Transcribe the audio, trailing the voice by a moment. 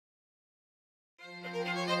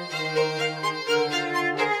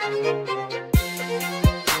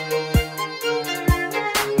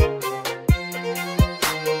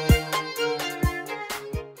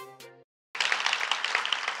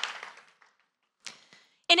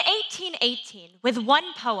1818, with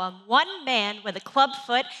one poem, one man with a club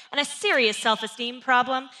foot and a serious self-esteem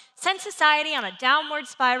problem sent society on a downward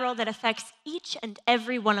spiral that affects each and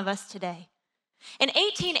every one of us today. In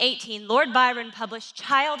 1818, Lord Byron published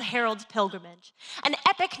Childe Harold's Pilgrimage, an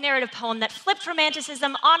epic narrative poem that flipped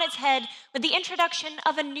Romanticism on its head with the introduction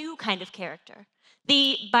of a new kind of character,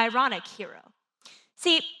 the Byronic hero.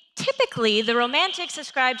 See, typically, the Romantics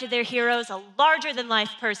ascribed to their heroes a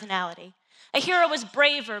larger-than-life personality. A hero was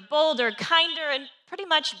braver, bolder, kinder, and pretty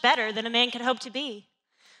much better than a man could hope to be.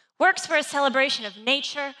 Works were a celebration of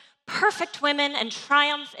nature, perfect women, and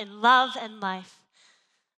triumph in love and life.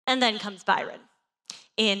 And then comes Byron.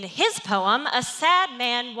 In his poem, a sad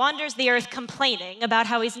man wanders the earth complaining about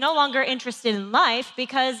how he's no longer interested in life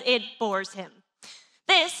because it bores him.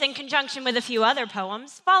 This, in conjunction with a few other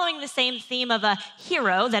poems, following the same theme of a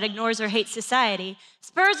hero that ignores or hates society,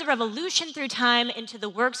 spurs a revolution through time into the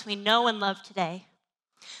works we know and love today.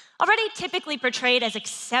 Already typically portrayed as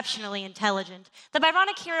exceptionally intelligent, the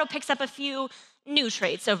Byronic hero picks up a few new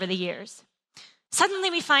traits over the years. Suddenly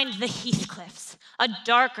we find the Heathcliffs, a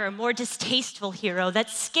darker, more distasteful hero that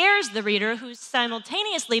scares the reader who's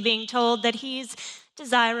simultaneously being told that he's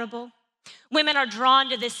desirable. Women are drawn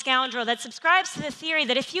to this scoundrel that subscribes to the theory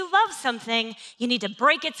that if you love something, you need to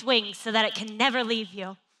break its wings so that it can never leave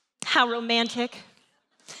you. How romantic.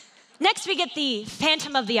 Next, we get the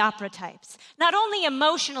Phantom of the Opera types, not only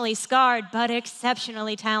emotionally scarred, but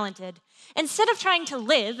exceptionally talented. Instead of trying to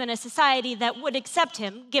live in a society that would accept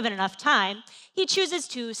him, given enough time, he chooses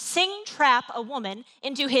to sing-trap a woman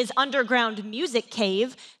into his underground music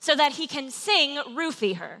cave so that he can sing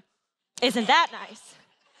roofie her. Isn't that nice?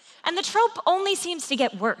 And the trope only seems to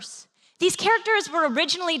get worse. These characters were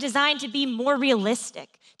originally designed to be more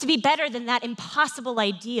realistic, to be better than that impossible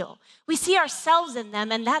ideal. We see ourselves in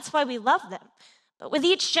them, and that's why we love them. But with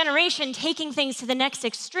each generation taking things to the next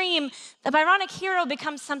extreme, the Byronic hero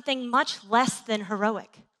becomes something much less than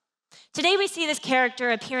heroic. Today we see this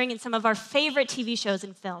character appearing in some of our favorite TV shows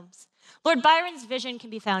and films. Lord Byron's vision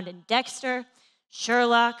can be found in Dexter,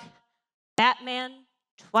 Sherlock, Batman,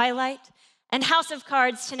 Twilight, and House of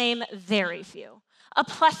Cards, to name very few. A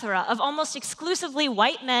plethora of almost exclusively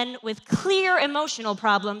white men with clear emotional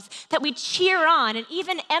problems that we cheer on and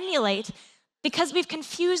even emulate because we've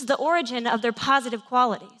confused the origin of their positive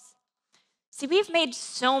qualities. See, we've made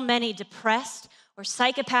so many depressed or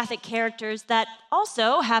psychopathic characters that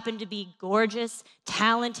also happen to be gorgeous,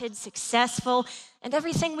 talented, successful, and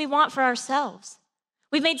everything we want for ourselves.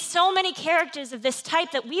 We've made so many characters of this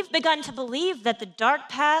type that we've begun to believe that the dark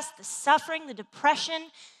past, the suffering, the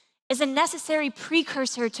depression is a necessary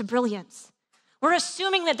precursor to brilliance. We're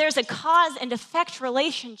assuming that there's a cause and effect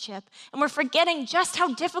relationship, and we're forgetting just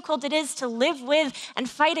how difficult it is to live with and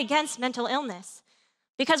fight against mental illness.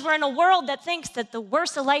 Because we're in a world that thinks that the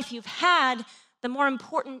worse a life you've had, the more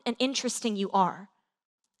important and interesting you are.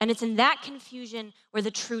 And it's in that confusion where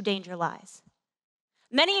the true danger lies.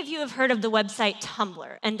 Many of you have heard of the website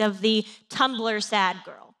Tumblr and of the Tumblr Sad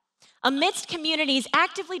Girl. Amidst communities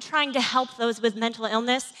actively trying to help those with mental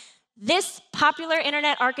illness, this popular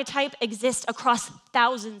internet archetype exists across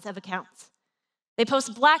thousands of accounts. They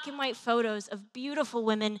post black and white photos of beautiful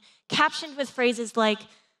women captioned with phrases like,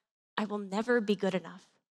 "I will never be good enough."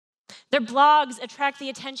 Their blogs attract the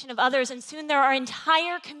attention of others, and soon there are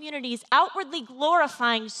entire communities outwardly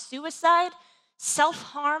glorifying suicide,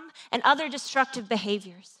 self-harm, and other destructive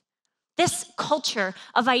behaviors. This culture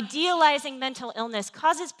of idealizing mental illness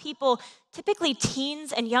causes people, typically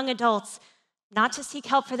teens and young adults, not to seek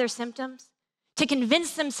help for their symptoms, to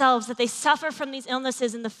convince themselves that they suffer from these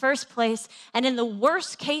illnesses in the first place, and in the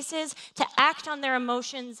worst cases, to act on their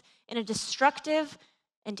emotions in a destructive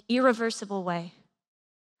and irreversible way.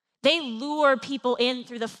 They lure people in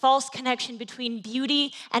through the false connection between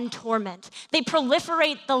beauty and torment. They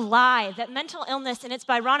proliferate the lie that mental illness and its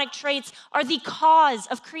Byronic traits are the cause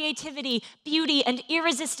of creativity, beauty, and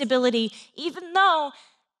irresistibility, even though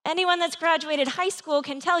anyone that's graduated high school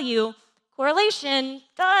can tell you correlation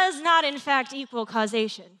does not, in fact, equal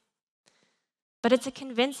causation. But it's a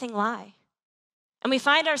convincing lie. And we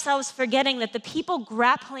find ourselves forgetting that the people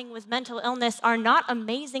grappling with mental illness are not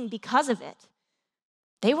amazing because of it.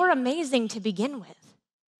 They were amazing to begin with.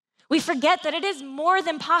 We forget that it is more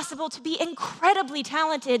than possible to be incredibly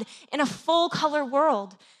talented in a full-color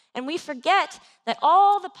world. And we forget that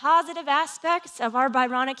all the positive aspects of our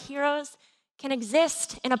Byronic heroes can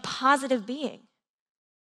exist in a positive being.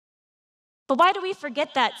 But why do we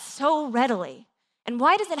forget that so readily? And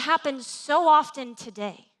why does it happen so often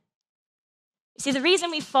today? You see, the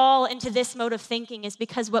reason we fall into this mode of thinking is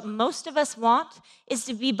because what most of us want is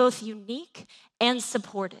to be both unique and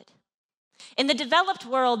supported. In the developed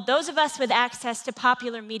world, those of us with access to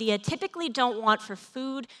popular media typically don't want for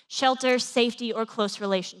food, shelter, safety, or close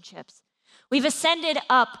relationships. We've ascended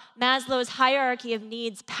up Maslow's hierarchy of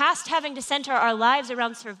needs, past having to center our lives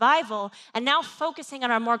around survival, and now focusing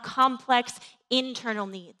on our more complex internal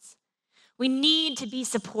needs. We need to be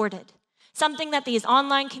supported, something that these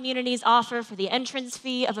online communities offer for the entrance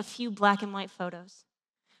fee of a few black and white photos.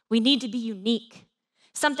 We need to be unique,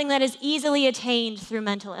 something that is easily attained through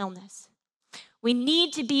mental illness. We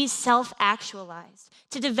need to be self-actualized,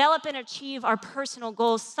 to develop and achieve our personal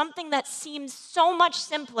goals, something that seems so much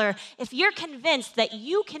simpler if you're convinced that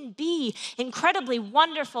you can be incredibly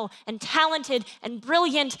wonderful and talented and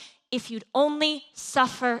brilliant if you'd only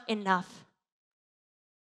suffer enough.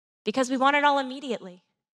 Because we want it all immediately.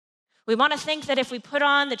 We want to think that if we put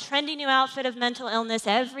on the trendy new outfit of mental illness,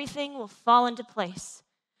 everything will fall into place.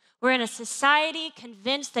 We're in a society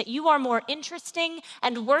convinced that you are more interesting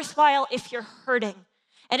and worthwhile if you're hurting.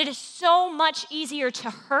 And it is so much easier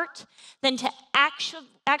to hurt than to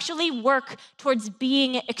actually work towards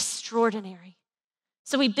being extraordinary.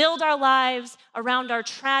 So we build our lives around our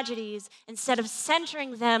tragedies instead of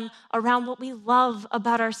centering them around what we love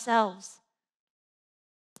about ourselves.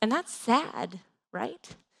 And that's sad,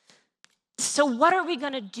 right? So what are we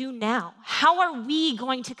going to do now? How are we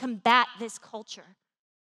going to combat this culture?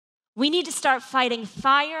 We need to start fighting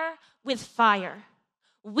fire with fire.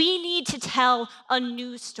 We need to tell a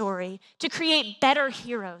new story, to create better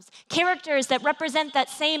heroes, characters that represent that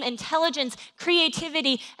same intelligence,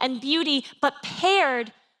 creativity, and beauty, but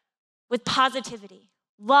paired with positivity,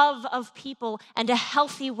 love of people, and a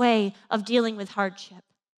healthy way of dealing with hardship.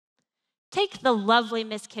 Take the lovely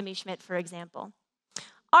Miss Kimmy Schmidt, for example.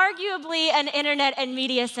 Arguably an internet and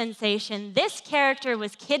media sensation, this character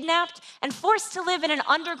was kidnapped and forced to live in an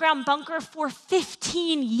underground bunker for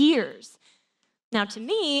 15 years. Now, to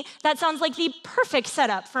me, that sounds like the perfect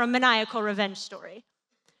setup for a maniacal revenge story.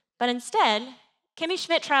 But instead, Kimmy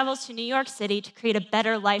Schmidt travels to New York City to create a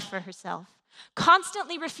better life for herself,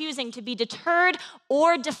 constantly refusing to be deterred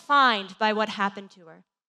or defined by what happened to her.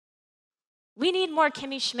 We need more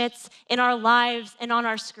Kimmy Schmidts in our lives and on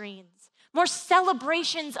our screens. More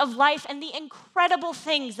celebrations of life and the incredible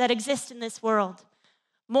things that exist in this world.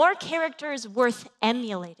 More characters worth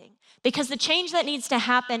emulating, because the change that needs to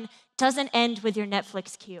happen doesn't end with your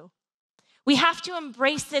Netflix queue. We have to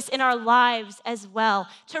embrace this in our lives as well,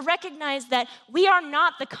 to recognize that we are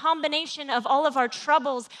not the combination of all of our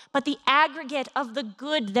troubles, but the aggregate of the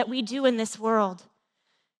good that we do in this world.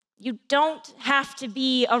 You don't have to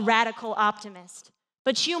be a radical optimist.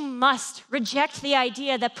 But you must reject the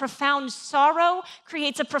idea that profound sorrow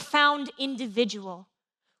creates a profound individual.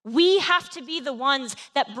 We have to be the ones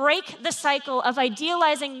that break the cycle of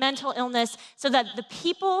idealizing mental illness so that the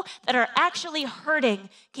people that are actually hurting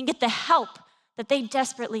can get the help that they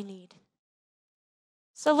desperately need.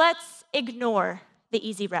 So let's ignore the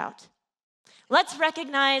easy route. Let's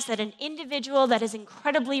recognize that an individual that is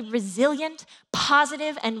incredibly resilient,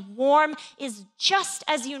 positive, and warm is just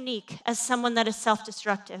as unique as someone that is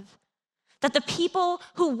self-destructive. That the people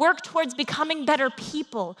who work towards becoming better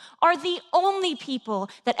people are the only people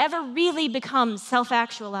that ever really become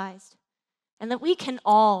self-actualized. And that we can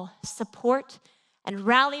all support and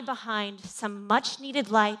rally behind some much-needed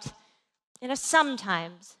light in a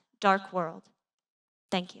sometimes dark world.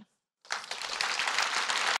 Thank you.